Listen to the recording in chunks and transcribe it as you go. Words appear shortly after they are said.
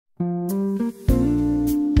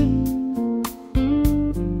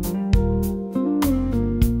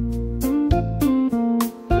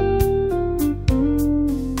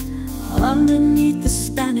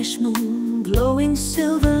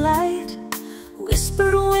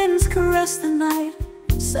caress the night,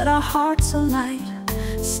 set our hearts alight.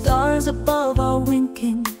 Stars above are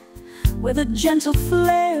winking with a gentle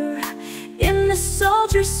flare. In this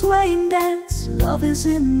sultry swaying dance, love is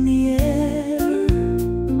in the air.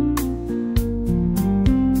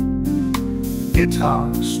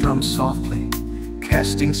 Guitar strums softly,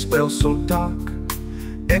 casting spells so dark,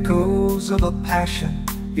 echoes of a passion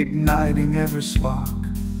igniting every spark.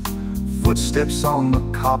 Footsteps on the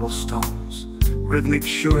cobblestones, rhythmic,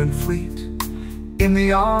 sure and fleet. In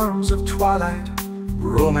the arms of twilight,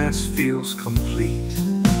 romance feels complete.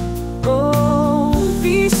 Oh,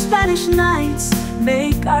 these Spanish nights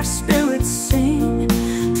make our spirits sing,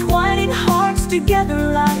 twining hearts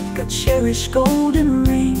together like a cherished golden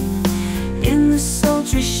ring. In the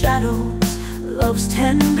sultry shadows, love's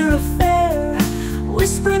tender affair,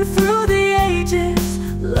 whispering through the ages,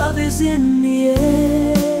 love is in the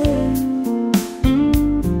air.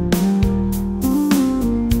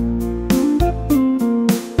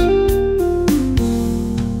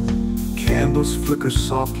 Candles flicker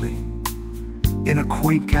softly in a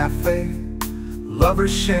quaint cafe.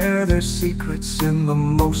 Lovers share their secrets in the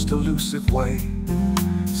most elusive way,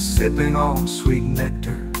 sipping on sweet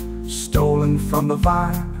nectar stolen from the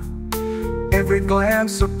vine. Every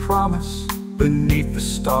glance a promise beneath the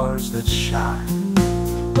stars that shine.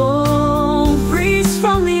 Oh, breeze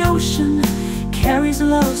from the ocean carries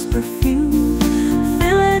love's perfume,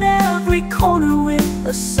 filling every corner with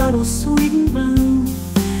a subtle sweet bloom.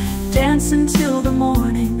 Dance until the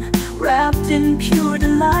morning, wrapped in pure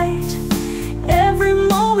delight. Every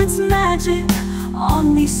moment's magic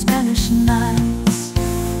on these Spanish nights.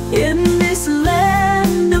 In this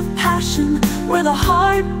land of passion, where the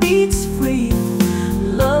heart beats free,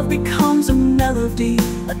 love becomes a melody,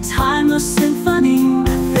 a timeless symphony.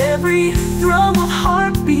 Every thrum of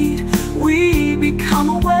heartbeat, we become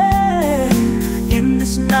aware. In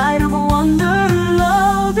this night of wonder,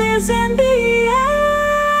 love is in the air.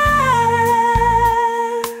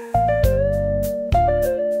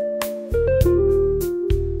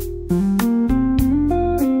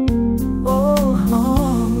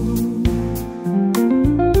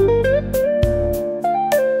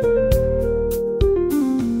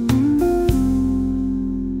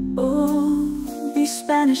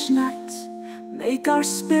 Spanish nights make our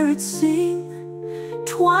spirits sing,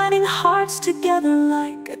 twining hearts together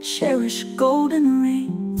like a cherished golden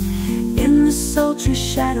ring. In the sultry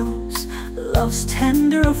shadows, love's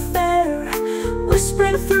tender affair,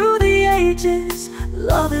 whispering through the ages,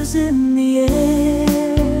 love is in the air.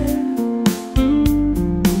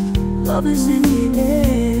 Love is in the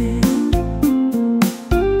air.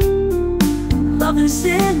 Love is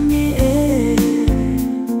in the air.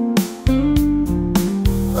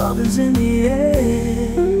 Love is in the air.